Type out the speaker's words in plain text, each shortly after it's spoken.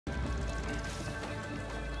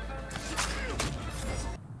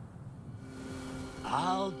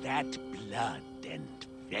All that blood and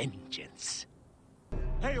vengeance.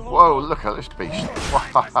 Hey, Whoa, look at this beast.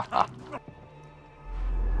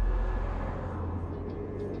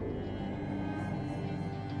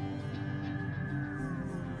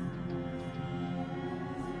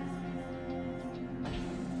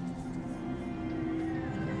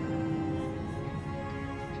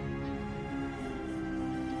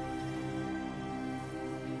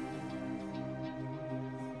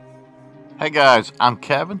 Hey guys, I'm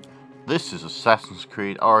Kevin. This is Assassin's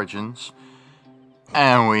Creed Origins.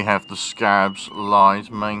 And we have the Scarab's Lies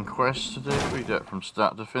main quest to do. We do it from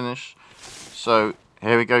start to finish. So,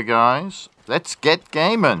 here we go guys. Let's get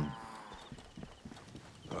gaming!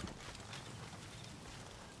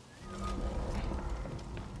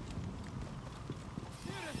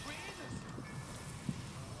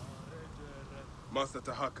 Master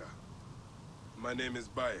Tahaka, my name is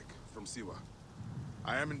Bayek from Siwa.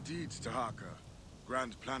 I am indeed Tahaka,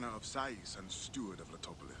 Grand Planner of xiii and Steward of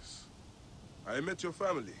Letopolis. I met your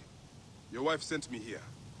family. Your wife sent me here.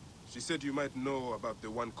 She said you might know about the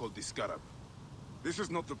one called the Scarab. This is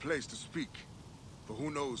not the place to speak, for who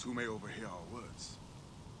knows who may overhear our words.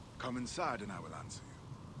 Come inside and I will answer you.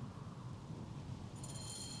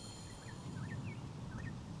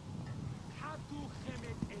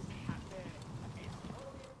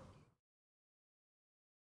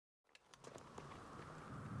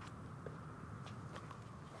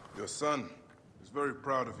 Your son is very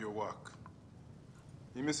proud of your work.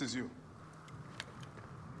 He misses you.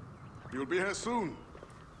 You'll be here soon.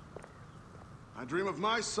 I dream of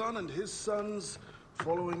my son and his sons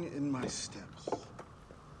following in my steps.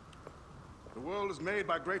 The world is made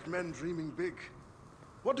by great men dreaming big.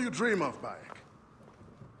 What do you dream of, Bayek?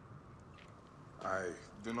 I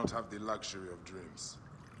do not have the luxury of dreams.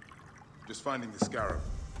 Just finding the Scarab.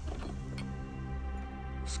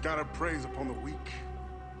 The Scarab preys upon the weak.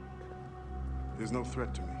 It is no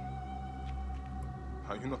threat to me.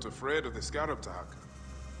 Are you not afraid of the Scarab, Tahaka?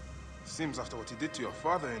 Seems after what he did to your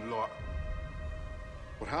father-in-law.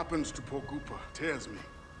 What happens to poor Gupa tears me.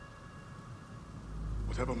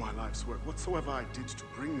 Whatever my life's work, whatsoever I did to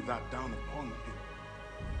bring that down upon him,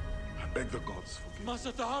 I beg the gods forgive.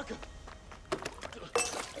 Master Tahaka!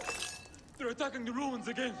 They're attacking the ruins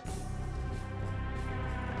again!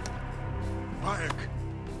 Bayek,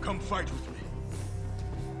 come fight with me.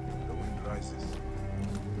 The wind rises,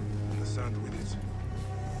 and the sand with it.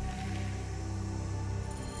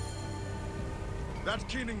 That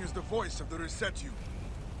keening is the voice of the Resetu.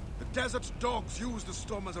 The desert dogs use the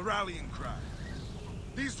storm as a rallying cry.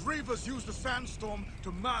 These reavers use the sandstorm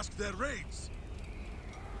to mask their raids.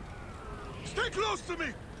 Stay close to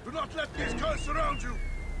me! Do not let these curse surround you!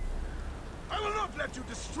 I will not let you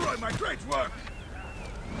destroy my great work!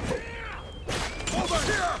 Over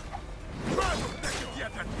here! Try to take it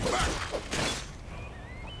yet and back!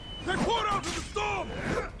 They pour out of the storm!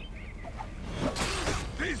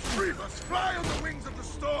 These reavers fly on the wings of the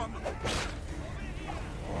storm!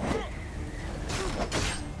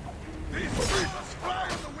 These reavers fly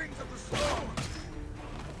on the wings of the storm!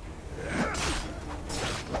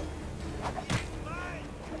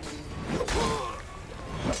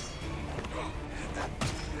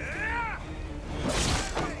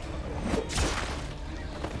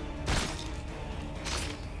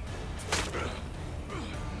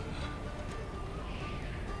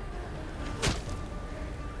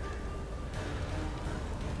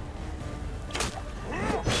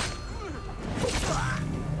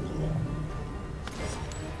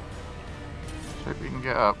 See if we can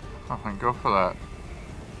get up. I can go for that.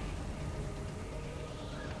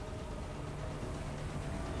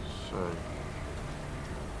 So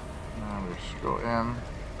now we scroll in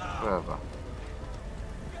further.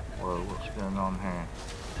 Whoa, what's going on here?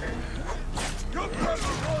 Your blood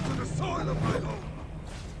will run to the soil of my home!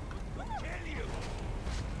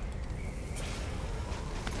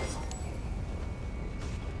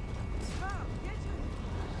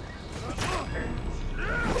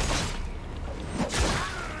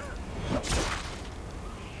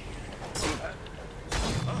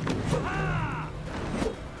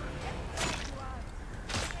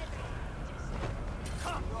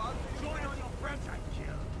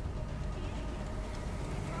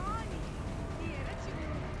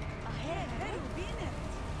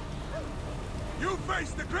 You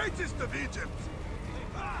face the greatest of Egypt!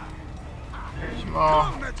 Small.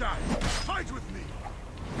 Come on, Medjay! Fight with me!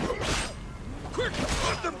 Quick!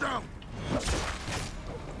 Put them down!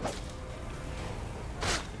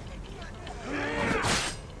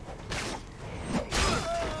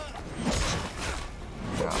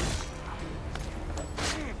 Yeah.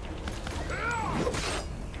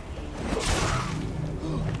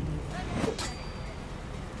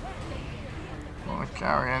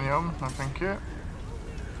 any of them? No, thank you.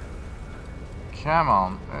 Come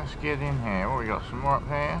on, let's get in here. Oh, we got some more up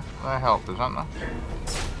here. They're helpers, aren't they?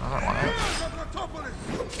 I don't want it.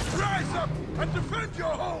 Rise up and defend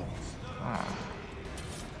your homes! Ah.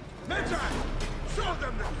 Medjay, show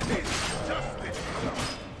them the teeth of justice!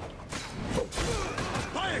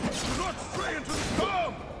 Bayek, do not stray into the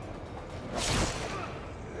storm!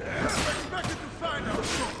 You expected to find our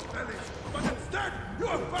short bellies, but instead you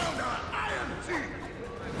have found our iron teeth!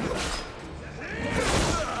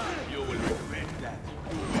 You will regret that.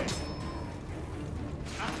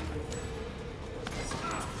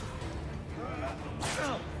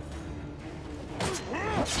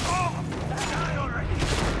 Die already!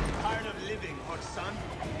 Tired of living, hot son?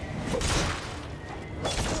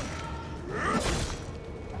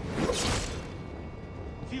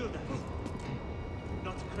 Feel that?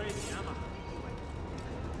 Not crazy, am I?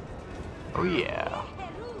 Oh yeah.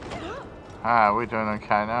 Ah, we're doing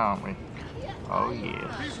okay now, aren't we? Oh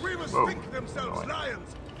yeah. These weavers Whoa. think themselves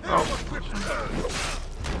lions! They're Oh. what whips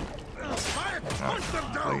Bayek, punch them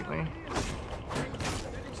down! Completely.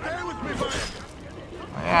 Stay with me, Bayek!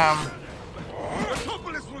 I am.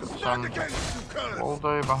 Metropolis will stand against you, curs! All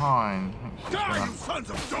day behind. It's just Die, gonna- you sons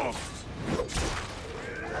of dogs!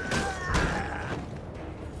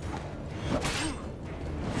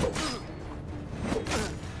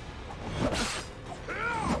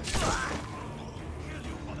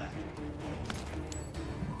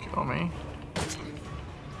 Kill me.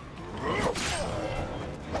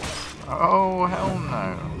 Oh, hell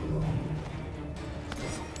no.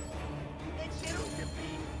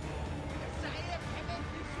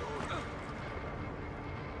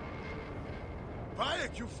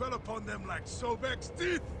 Bayek, you fell upon them like Sobek's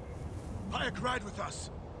teeth! Bayek, ride with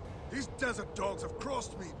us. These desert dogs have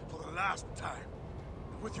crossed me for the last time.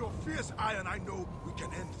 With your fierce iron, I know we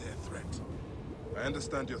can end their threat. I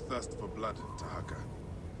understand your thirst for blood, Tahaka.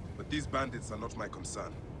 But these bandits are not my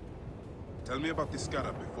concern. Tell me about the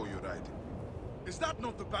Scarab before you ride. Is that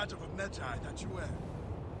not the badge of a Medjay that you wear?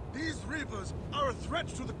 These reavers are a threat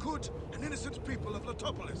to the good and innocent people of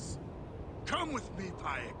Letopolis. Come with me,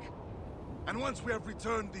 Bayek. And once we have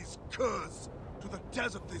returned these curs to the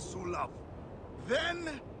desert they so love,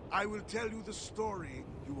 then I will tell you the story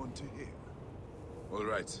you want to hear. All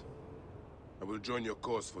right. I will join your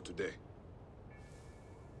cause for today.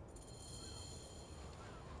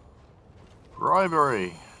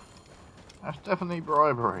 Bribery. That's definitely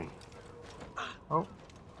bribery. Oh.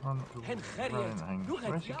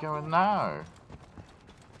 Where's he going now?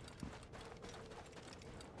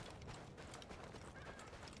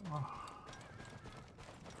 Oh.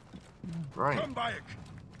 Great. Come, Bayek.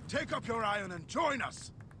 Take up your iron and join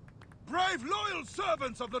us. Brave, loyal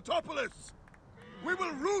servants of Letopolis. We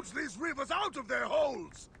will root these reavers out of their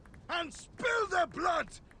holes and spill their blood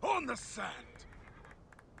on the sand.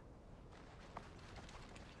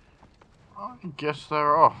 I guess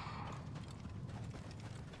they're off.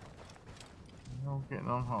 They're all getting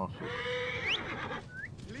on horses.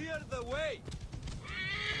 Clear the way!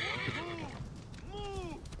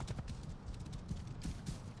 Move!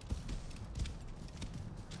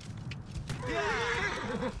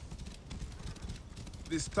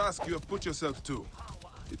 This task you have put yourself to,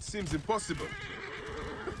 it seems impossible.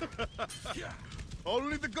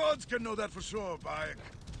 Only the gods can know that for sure, Bayek.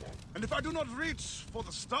 And if I do not reach for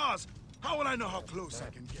the stars, how will I know how close I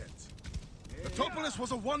can get? Letopolis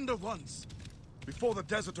was a wonder once, before the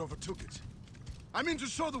desert overtook it. I mean to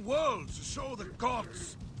show the world, to show the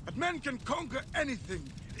gods, that men can conquer anything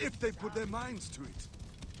if they put their minds to it.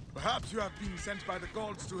 Perhaps you have been sent by the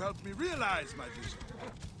gods to help me realize my vision.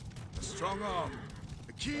 A strong arm,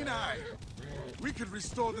 a keen eye. We could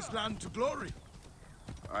restore this land to glory.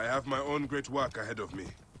 I have my own great work ahead of me.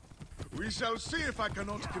 We shall see if I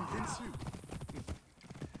cannot convince you.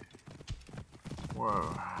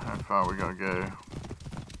 Whoa, how far we gotta go?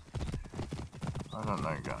 I don't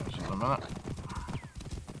know, guys, in a minute.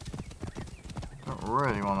 Don't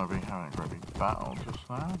really want to be having a really battle just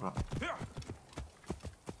now, but...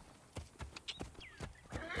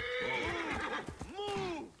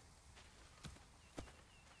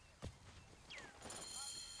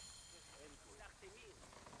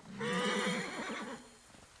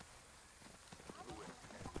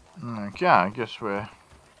 Okay, I guess we're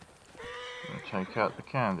gonna take out the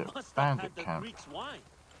bandit camp.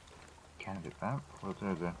 Bandit camp? We'll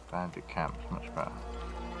do the bandit camp, it's much better.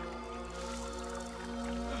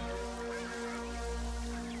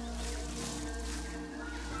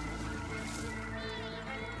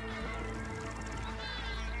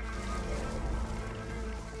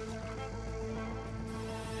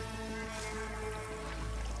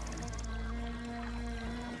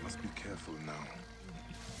 careful now.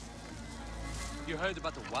 You heard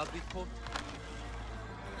about the wild beast port?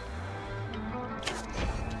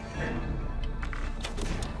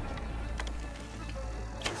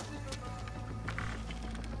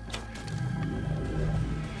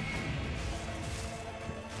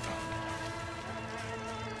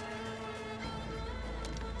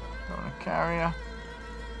 Got a carrier.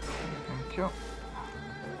 Thank you.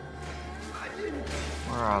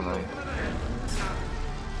 Where are they?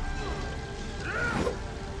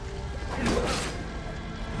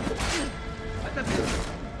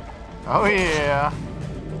 Oh yeah!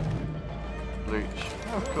 Loot.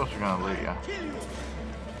 Oh, of course we're gonna loot you.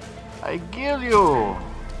 I kill you!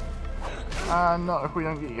 Not if we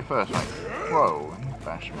don't get you first, mate. Whoa, you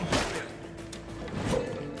bashed me.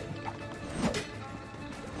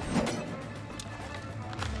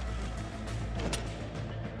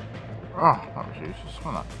 Oh, that was useless,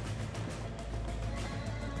 wasn't it?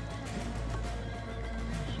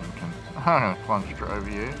 I'm gonna plunge straight over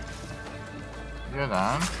you. You're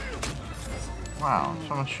down. Wow,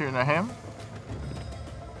 someone's shooting at him?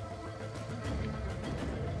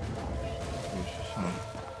 Useless, isn't it?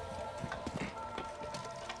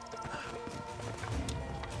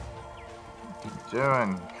 What are you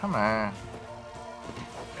doing? Come here.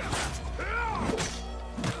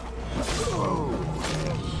 Oh,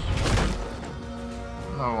 yes.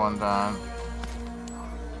 No one down.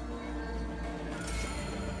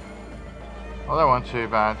 Oh, that wasn't too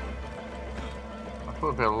bad. I thought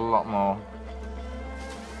it'd be a lot more.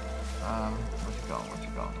 Where's he gone? Where's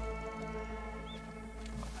he gone?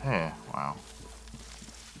 Up here. Wow.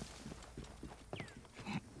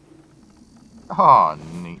 Oh,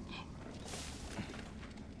 neat.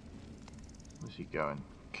 Where's he going?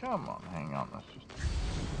 Come on, hang on. Let's just.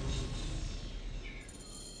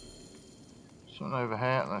 Something over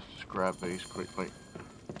here. Let's just grab these quickly.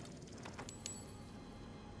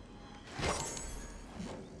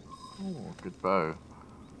 Oh, good bow.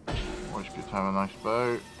 Always good to have a nice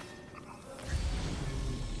bow.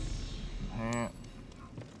 Here.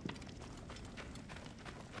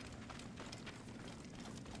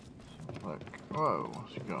 Look. Whoa,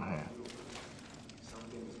 what's he got here?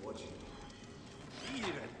 Something's watching.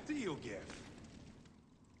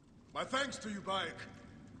 My thanks to you, Bayek.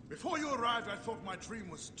 Before you arrived, I thought my dream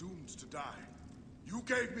was doomed to die. You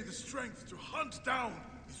gave me the strength to hunt down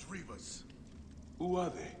these reavers. Who are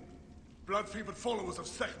they? Blood-fevered followers of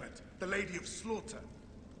Sekhmet, the Lady of Slaughter.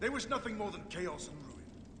 They wish nothing more than chaos and ruin.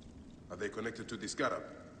 Are they connected to the Scarab?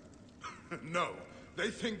 No, they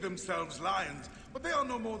think themselves lions, but they are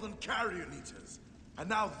no more than carrion eaters. And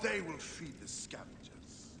now they will feed the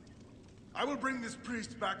scavengers. I will bring this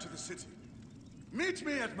priest back to the city. Meet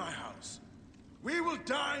me at my house. We will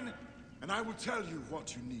dine, and I will tell you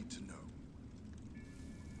what you need to know.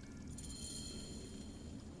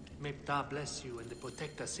 May Ptah bless you and the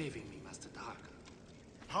Protector saving me, Master Dark.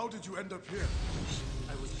 How did you end up here?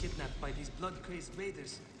 I was kidnapped by these blood-crazed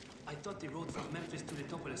raiders. I thought the road from Memphis to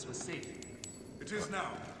Letopolis was safe. It is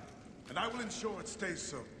now, and I will ensure it stays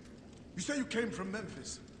so. You say you came from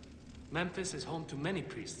Memphis? Memphis is home to many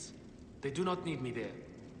priests. They do not need me there.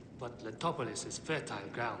 But Letopolis is fertile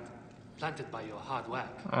ground, planted by your hard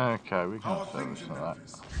work. Okay, we How are can things service in that.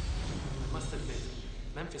 Memphis? I must admit,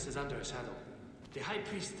 Memphis is under a shadow. The High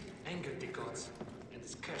Priest angered the gods, and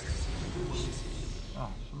is cursed to see the doom of this city.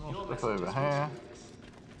 Oh, some more Your stuff message over is here. reaching with this.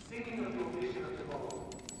 Thinking of your vision of tomorrow,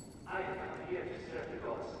 I am here to serve the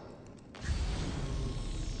gods.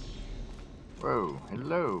 Whoa,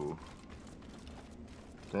 hello.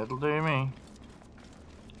 That'll do me.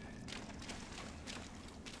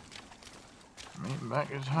 Meet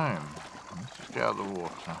back at home. Let's just get out of the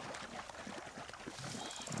water.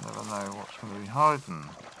 You never know what's going to be hiding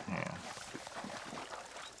here.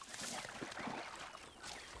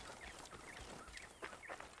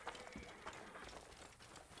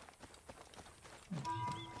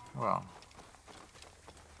 Well.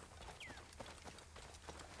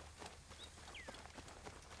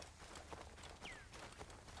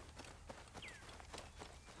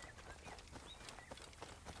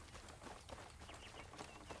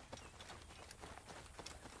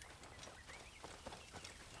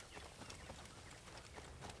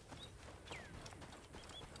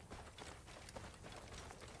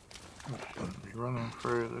 Shouldn't be running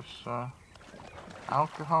through this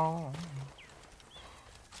alcohol.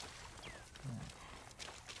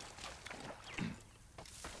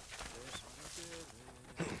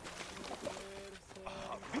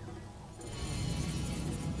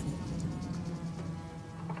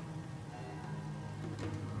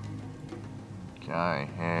 Okay,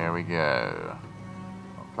 here we go.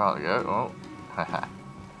 About to go. Oh, haha.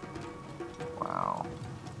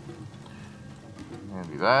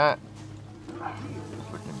 Do that.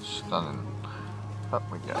 It's looking stunning. Up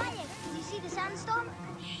we go. Bayek, you see the sandstorm?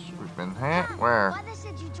 We've been here. Where? Brother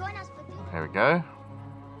said you join us for dinner. Here we go.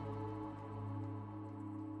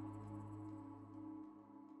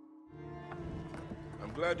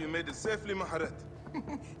 I'm glad you made it safely, Maharet.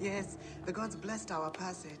 Yes, the gods blessed our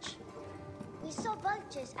passage. We saw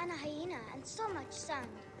vultures and a hyena and so much sand.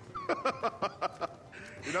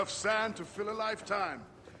 Enough sand to fill a lifetime.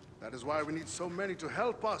 That is why we need so many to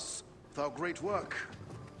help us with our great work.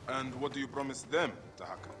 And what do you promise them,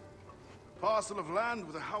 Tahaka? A parcel of land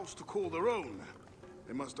with a house to call their own.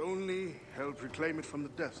 They must only help reclaim it from the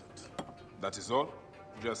desert. That is all?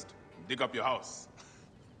 Just dig up your house.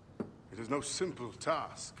 It is no simple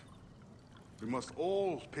task. We must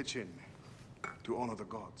all pitch in to honor the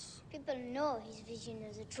gods. People know his vision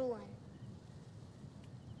is a true one.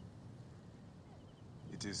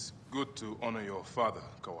 It is good to honor your father,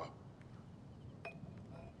 Kawa.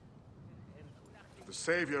 The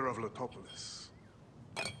savior of Letopolis.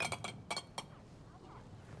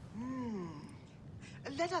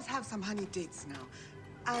 Let us have some honey dates now.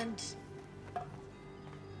 And...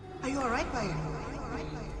 Are you alright, Bayek?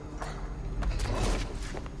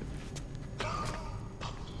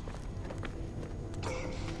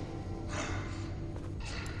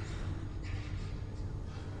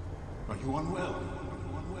 Are you unwell?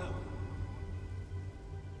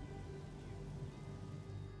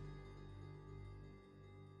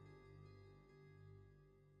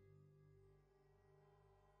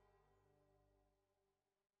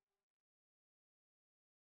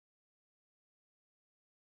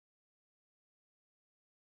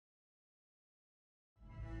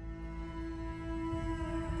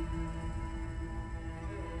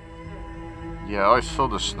 Yeah, I saw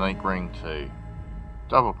the snake ring too.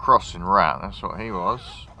 Double-crossing rat, that's what he was.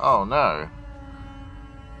 Oh no.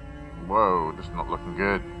 Whoa, that's not looking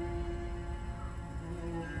good.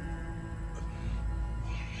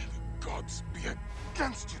 May the gods be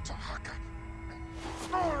against you, Tahaka.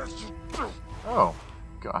 All as you do. Oh,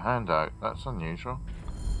 got a handout. That's unusual.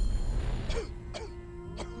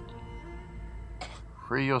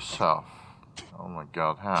 Free yourself. Oh my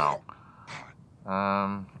god, how?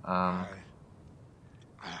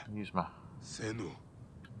 Use my... Senu.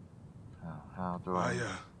 How do I...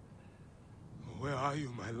 Maya. Where are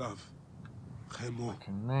you, my love? Khemu. I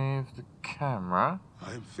can move the camera.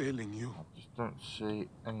 I am failing you. I just don't see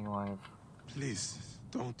any way of... Please,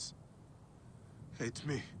 don't hate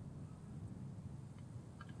me.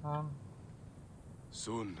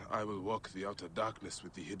 Soon I will walk the outer darkness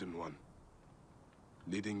with the Hidden One,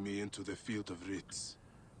 leading me into the field of wreaths.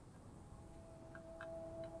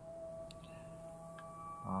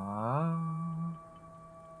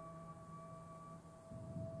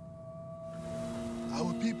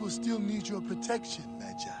 Our people still need your protection,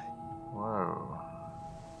 Medjay. Whoa.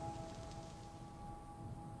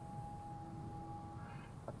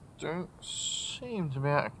 I don't seem to be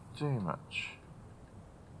able to do much.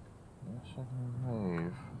 Yes, I can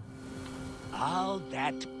move. All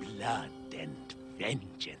that blood and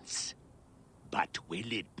vengeance. But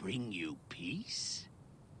will it bring you peace?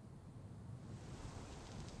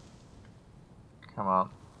 Come on,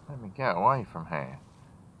 let me get away from here.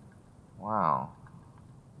 Wow.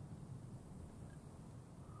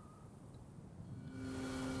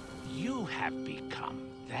 You have become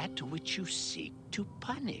that which you seek to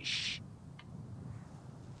punish.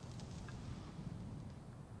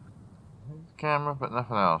 Camera, but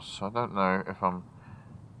nothing else. I don't know if I'm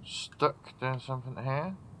stuck doing something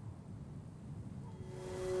here.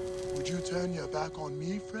 Would you turn your back on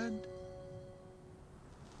me, friend?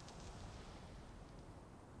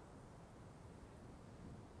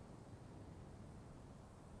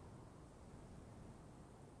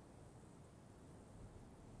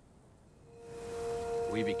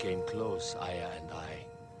 We became close, Aya and I.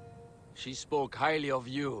 She spoke highly of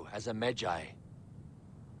you as a Medjay.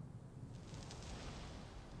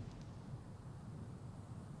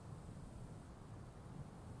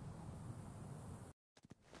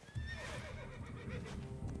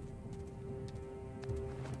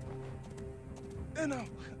 Eno!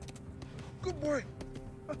 Good boy!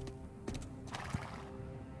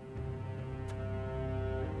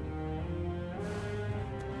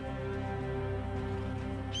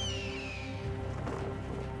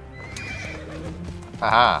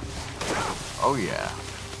 Haha. Oh yeah.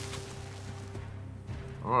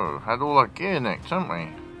 Whoa, had all our gear nicked, haven't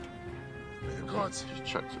we? May the gods Just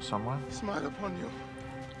checked it somewhere. smile upon you.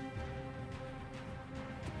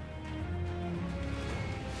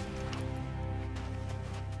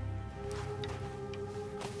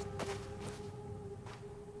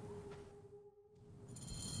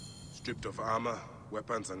 Stripped of armor,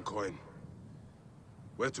 weapons, and coin.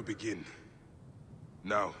 Where to begin?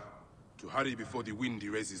 Now, to hurry before the wind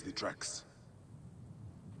erases the tracks.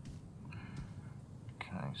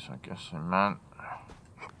 Okay, so I guess I meant...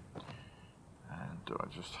 And do I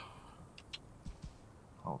just...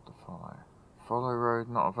 hold the follow? Follow road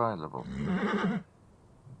not available.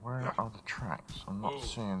 Where are the tracks? I'm not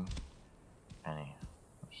seeing any,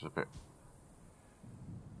 which is a bit...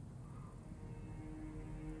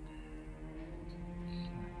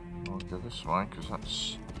 I'll go this way, because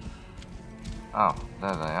that's... Oh,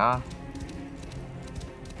 there they are.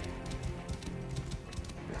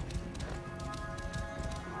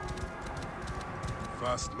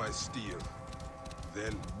 Fast my steel,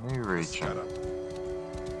 then... New region.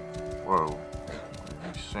 Whoa. What are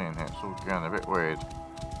you seeing here? It's all going a bit weird.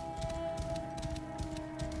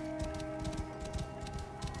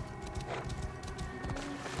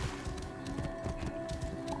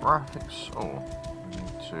 Graphics. Oh, we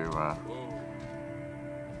need to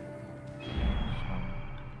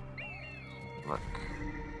look.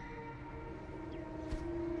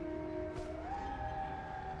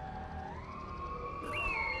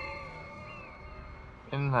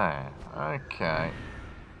 In there. Okay.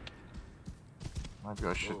 Maybe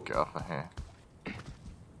I should get off of here.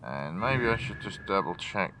 And maybe I should just double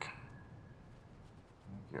check.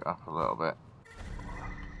 Get up a little bit.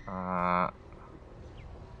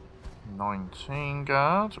 19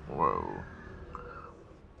 guards. Whoa.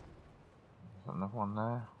 Is that another one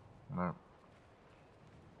there? No.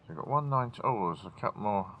 So we've got 190. Oh, there's a couple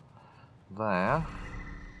more there.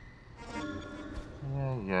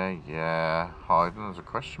 Yeah. Hiding. There's a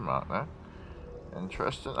question mark there.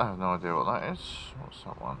 Interesting. I have no idea what that is. What's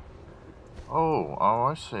that one? Oh,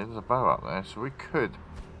 I see. There's a bow up there. So we could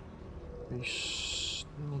be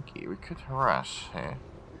sneaky. We could harass here.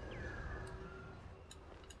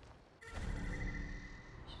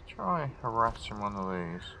 Try harassing one of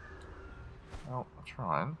these. Oh, I'm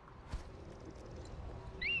trying.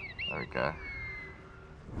 There we go.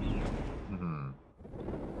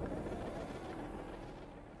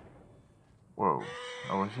 Whoa.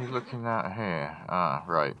 Oh, is he looking out here? Ah,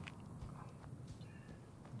 right.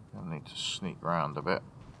 I need to sneak round a bit.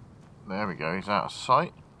 There we go, he's out of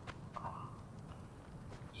sight.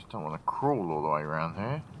 Just don't want to crawl all the way around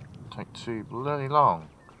here. It'll take too bloody long.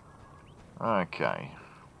 Okay.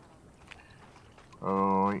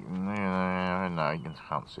 Oh, he can, no, you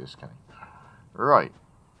can't see us, can he? Right.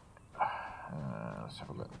 Let's have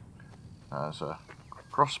a look. There's a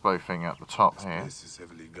crossbow thing at the top here. This is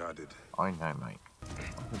heavily guarded. I know, mate.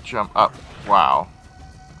 I can jump up. Wow.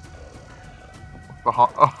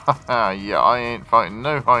 Behind. Oh, yeah, I ain't fighting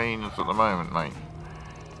no hyenas at the moment, mate.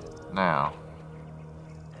 Now,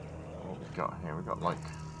 what we got here? We got like.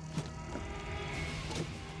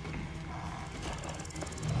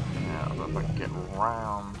 Yeah, I don't know if I can get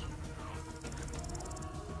round.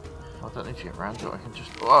 I don't need to get round to it. I can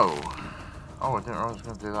just. Whoa! Oh, I didn't realize I was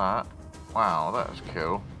going to do that. Wow, that was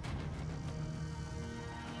cool.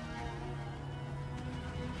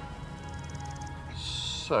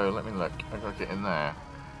 So, let me look. I've got to get in there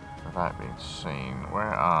without being seen. Where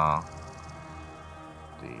are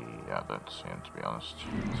the... I don't see them, to be honest.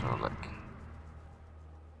 So, look.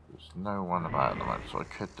 There's no one about at the moment, so I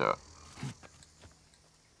could do it.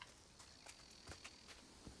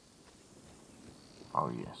 Oh,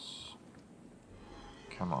 yes.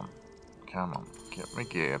 Come on. Come on. Get my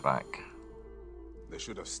gear back. They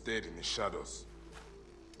should have stayed in the shadows.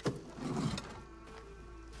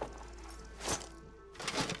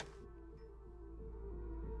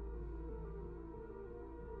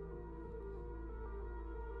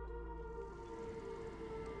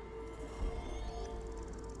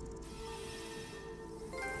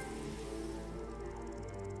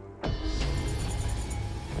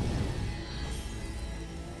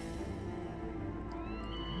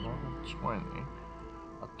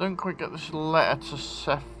 I don't quite get this letter to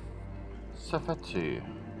Sefetu.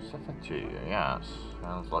 Yes,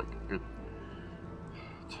 sounds like a good.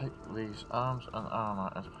 Take these arms and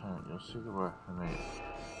armor as payment. You'll see the work we need.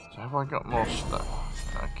 So have I got more stuff?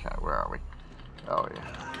 Okay, where are we? Oh yeah.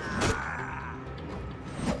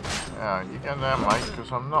 Yeah, you get there, mate,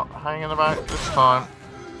 because I'm not hanging about this time.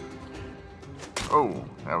 Oh,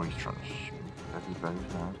 now he's trying to shoot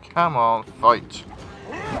everybody's now. Come on, fight.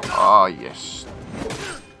 Ah, yes.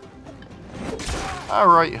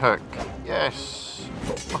 Alright, hook. Yes.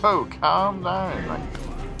 Whoa, calm down, mate.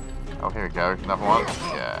 Oh, here we go. Another one.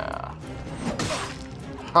 Yeah.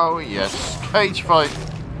 Oh, yes. Cage fight.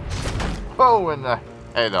 Oh, in the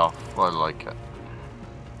head off. I like it.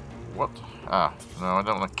 What? Ah, no, I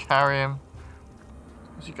don't want to carry him.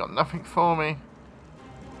 Has he got nothing for me?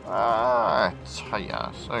 Ah,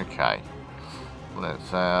 chaos. Okay.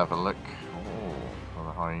 Let's have a look. Oh,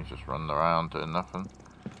 the hyenas just running around doing nothing.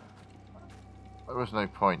 There was no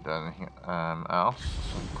point doing anything else.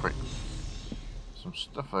 Some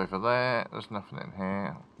stuff over there. There's nothing in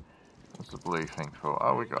here. What's the blue thing for?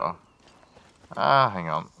 Oh, we got a... hang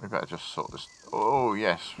on. We better just sort this... Oh,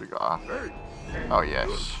 yes, we got a... Oh,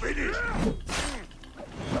 yes.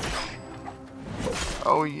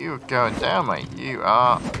 Oh, you're going down, mate. You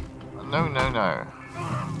are... No, no, no.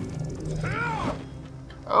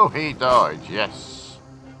 Oh, he died. Yes.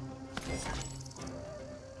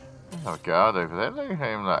 There's no guard over there. Look at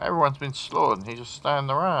him. Look. Everyone's been slaughtered and he's just standing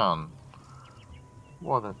around.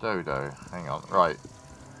 What a dodo. Hang on. Right.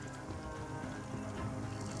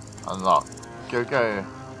 Unlock. Go, go.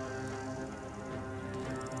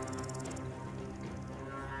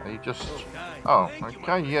 Are you just... Oh,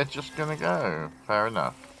 okay, you're just gonna go. Fair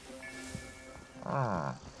enough.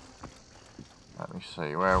 Ah. Let me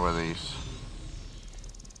see, where were these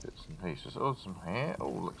bits and pieces? Oh, some here. Oh,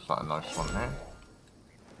 looks like a nice one here.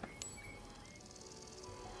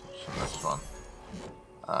 What's in this one?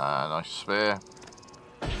 Nice spear.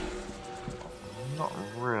 Not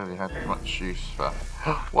really had much use for...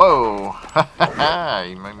 Whoa!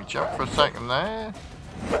 You made me jump for a second there.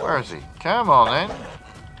 Where is he? Come on in.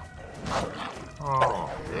 Oh,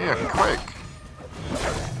 yeah, quick.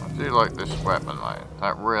 I do like this weapon, mate.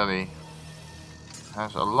 That really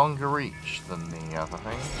has a longer reach than the other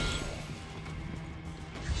things.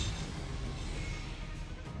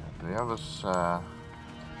 The others,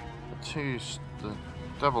 the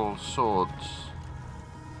double swords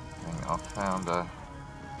thing I found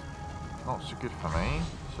not so good for me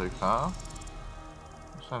so far.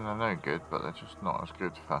 I'm saying they're no good, but they're just not as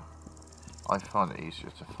good for... I find it easier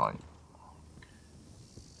to fight.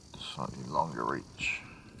 Slightly longer reach.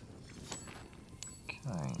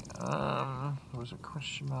 Okay, there was a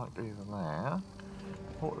question mark over there.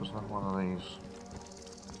 What was that one of these?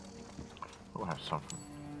 We'll have something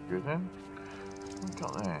good in. What we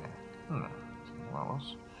got there? What that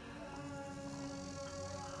was?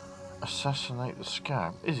 Assassinate the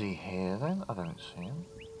Scarab. Is he here then? I don't see him.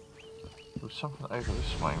 There was something over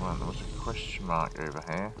this way, wasn't there? Was a question mark over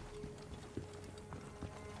here.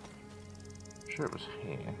 I'm sure it was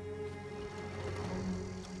here.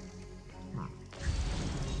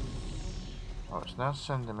 Oh, it's now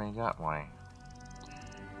sending me that way.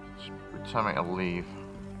 It's telling me to leave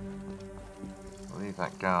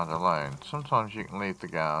that guard alone. Sometimes you can leave the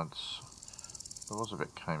guards. There was a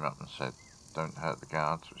bit came up and said, don't hurt the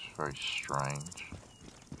guards, which is very strange.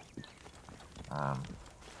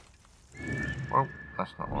 Well,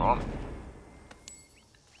 that's not what I want.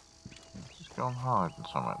 Let's just go and hide in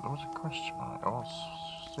somewhere. There was a question mark. I'll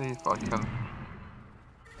see if I can...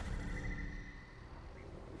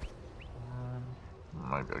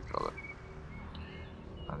 Maybe I got it.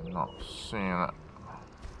 I'm not seeing it.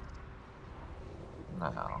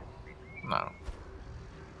 No. No.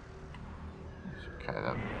 It's okay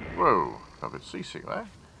then. Whoa! Got a bit seasick there.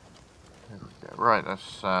 Right,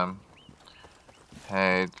 let's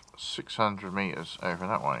head 600 meters over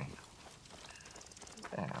that way.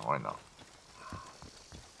 Yeah, why not?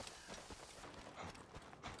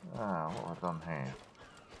 Ah, what have I done here?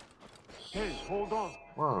 Hey, hold on.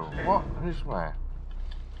 Whoa, what? Who's where?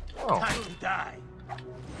 Oh. Time to die.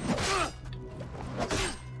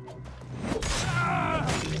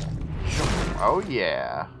 Oh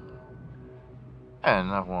yeah. And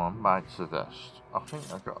another one bites the dust. I think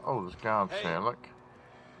I've got... Oh, there's guards here, look.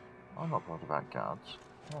 I'm not bothered about guards.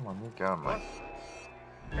 Come on, you go, mate.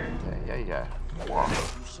 Yeah. What?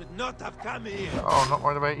 You should not have come here. Oh, not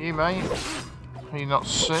worried about you, mate. Are you not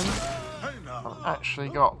sin? I've actually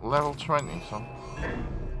got level 20, son.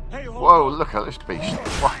 Whoa, look at this beast.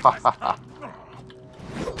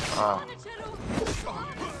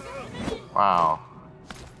 Wow.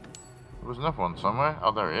 There was another one somewhere.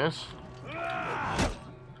 Oh, there he is.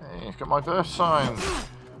 Hey, he's got my birth sign.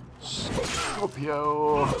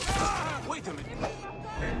 Scorpio. Wait a minute.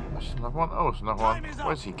 That's another one. Oh, there's another one.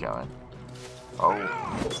 Where's he going?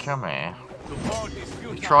 Oh, come here.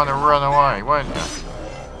 You're trying to run away, weren't you?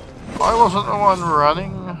 I wasn't the one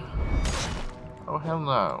running. Oh, hell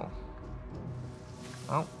no.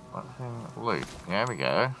 Oh, that thing, loot. There we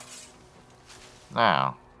go.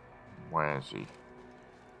 Now, where is he?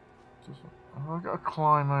 Have I got to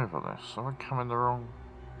climb over this? Have I come in the wrong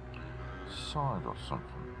side or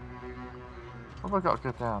something? Have I got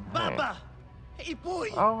to go down here? Baba! Hey, boy!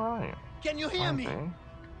 Oh, right. Can you hear me?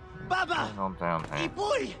 Baba! What's going on down here? Hey,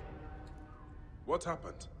 boy! What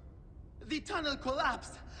happened? The tunnel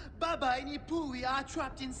collapsed. Baba and Ipui are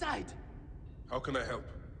trapped inside. How can I help?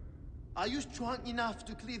 Are you strong enough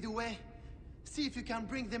to clear the way? See if you can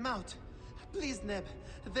bring them out. Please, Neb.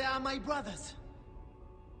 They are my brothers.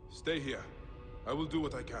 Stay here. I will do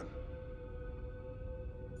what I can.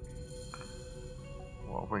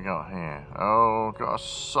 What have we got here? Oh, got a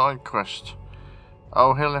side quest.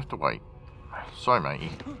 Oh, he'll have to wait. Sorry,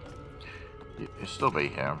 matey. He'll still be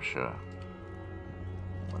here, I'm sure.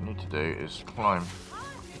 What I need to do is climb.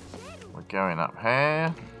 We're going up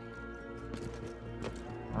here.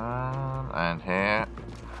 And here.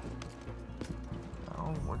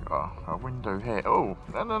 Oh, we got a window here. Oh,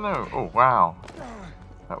 no. Oh, wow.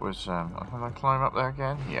 That was, can I climb up there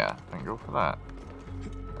again? Yeah, thank God for that.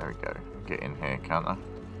 There we go. Get in here, can't I?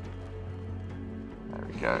 There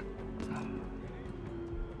we go.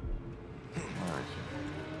 Where is he?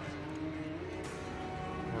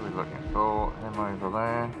 Who are we looking for? Him over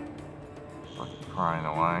there. Fucking crying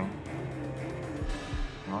away.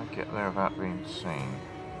 Can I get there without being seen?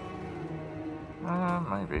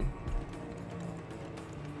 Maybe.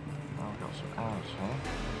 Oh, I've got some arrows here.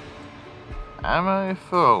 Ammo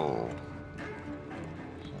full.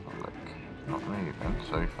 Let's have a look. Not moving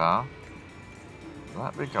so far.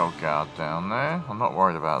 That big old guard down there. I'm not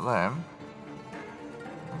worried about them.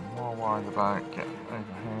 I'm more worried about getting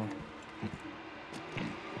over here.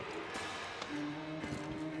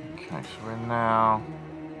 Okay, so we're now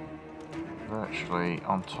virtually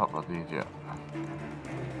on top of the idiot. Let's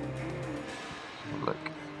have a look.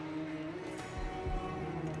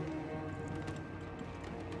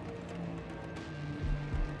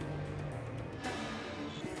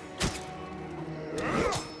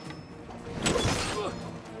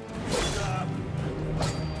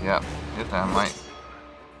 Yep, get down, mate.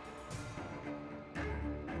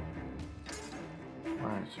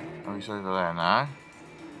 Where is he? Oh, he's over there now.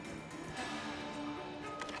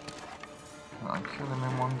 Can I kill him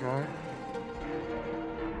in one go?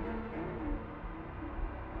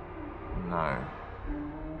 No.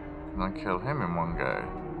 Can I kill him in one go?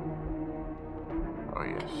 Oh,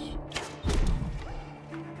 yes.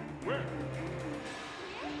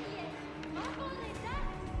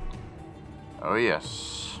 Oh,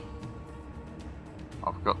 yes.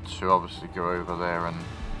 I've got to obviously go over there and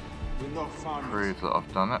prove that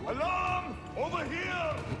I've done it. Alarm! Over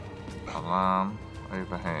here! Alarm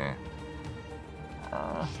over here.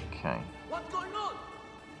 Okay. What's going on?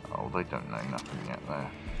 Oh, they don't know nothing yet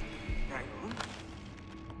there.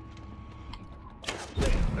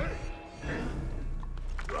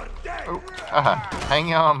 Oh,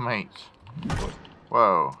 hang on, mate.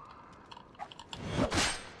 Whoa.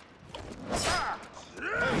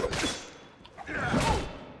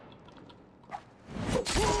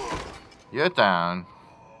 You're down.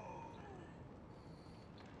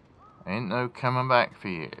 Ain't no coming back for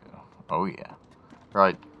you. Oh yeah.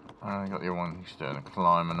 Right. I got the other one who's doing a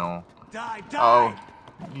climb and all. Die, die. Oh,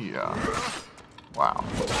 yeah. Wow.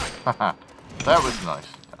 That was nice.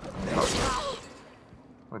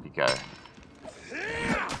 Where'd he go?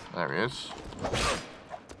 There he is.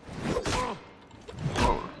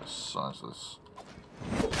 Oh, look at the size of this.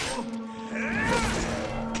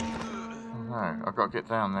 No, I've got to get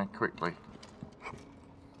down there quickly.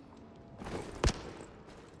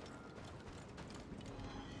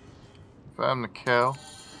 Firm the kill.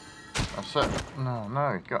 That's it.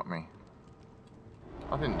 No, he got me.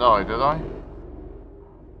 I didn't die, did I?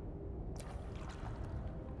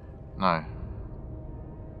 No.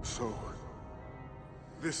 So,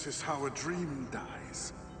 this is how a dream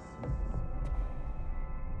dies.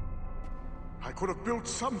 I could have built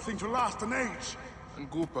something to last an age. And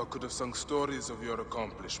Gupa could have sung stories of your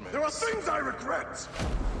accomplishments. There are things I regret.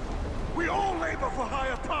 We all labor for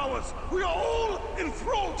higher powers. We are all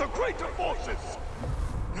enthralled to greater forces.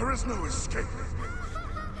 There is no escape.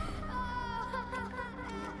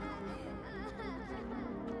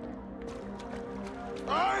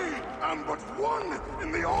 I am but one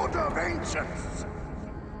in the Order of Ancients.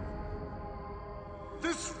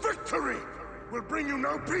 This victory will bring you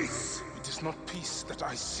no peace. It is not peace that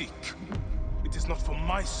I seek. It is not for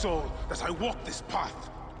my soul that I walk this path.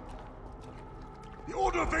 The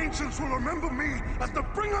Order of Ancients will remember me as the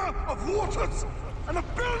bringer of waters and the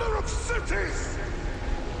builder of cities!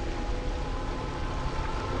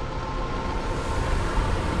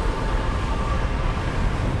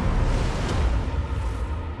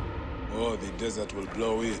 Or the desert will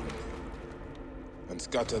blow in and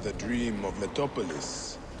scatter the dream of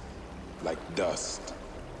Metropolis like dust.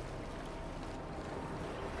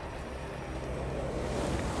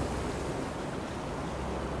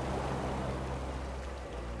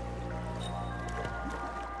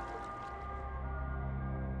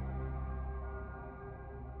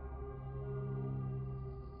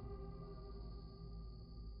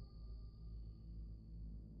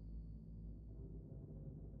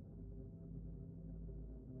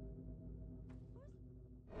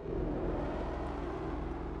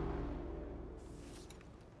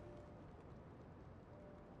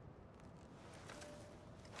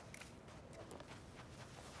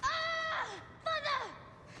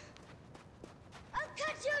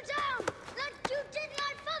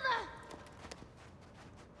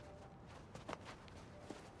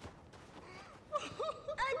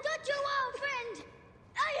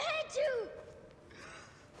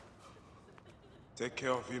 Take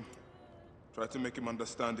care of him. Try to make him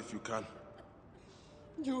understand if you can.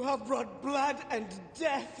 You have brought blood and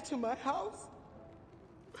death to my house.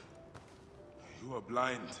 You are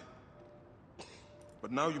blind.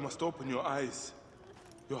 But now you must open your eyes.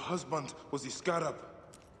 Your husband was a Scarab.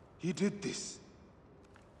 He did this.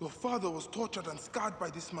 Your father was tortured and scarred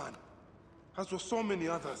by this man, as were so many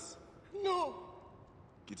others. No!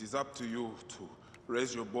 It is up to you to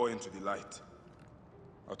raise your boy into the light,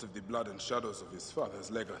 out of the blood and shadows of his father's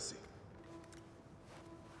legacy.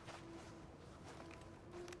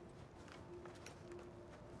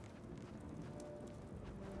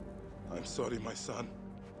 I'm sorry, my son.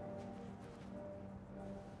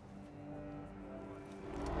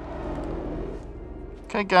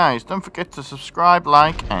 Okay guys, don't forget to subscribe,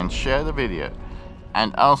 like and share the video.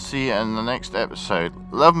 And I'll see you in the next episode.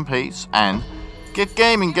 Love and peace and get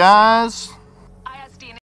gaming, guys!